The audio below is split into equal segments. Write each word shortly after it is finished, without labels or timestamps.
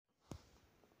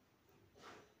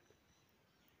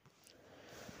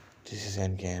This is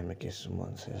NKM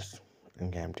Monses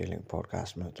NKM Dealing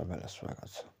पोडकास्टमा तपाईँलाई स्वागत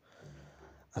छ।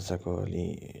 आजको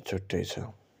अलि छुट्टै छ।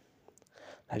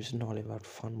 Life is not all about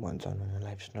fun भन्छन् होइन,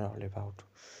 life is not all about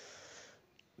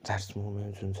that's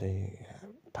moment जुन चाहिँ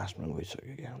पास्टमा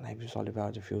गइसक्यो क्या। Life is all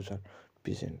about the future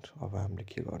present. अब हामीले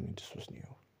के गर्ने त्यो सोच्ने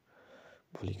हो।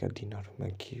 भोलिका दिनहरूमा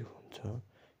के हुन्छ,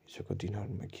 हिजोको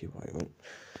दिनहरूमा के भयो,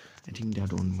 I think that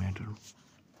don't matter.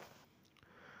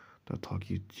 तर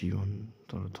थकित जीवन,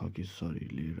 तर थकित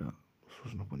शरीर लिएर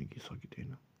सोच्न पनि के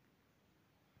सकिँदैन।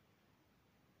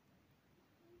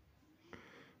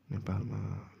 नेपालमा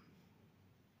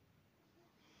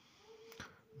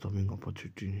जमिन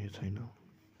अपर्च्युनिटी नै छैन।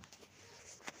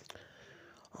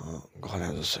 घर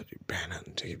जसरी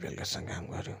बिहानदेखि बेलुकासम्म काम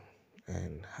गऱ्यो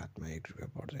एन्ड हातमा 1 रुपियाँ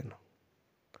पर्दैन।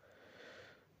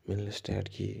 मिल्ने स्ट्याट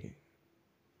कि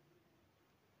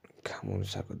काम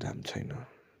अनुसारको दाम छैन,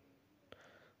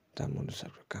 दाम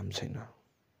अनुसारको काम छैन।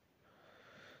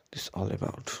 This all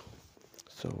about.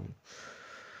 सो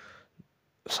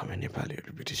सबै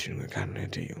नेपालीहरू बिटिसिनुको कारण नै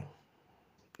त्यही हो।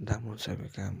 दाम अनुसारको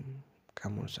काम,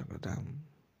 काम अनुसारको दाम,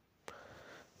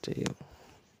 त्यही हो।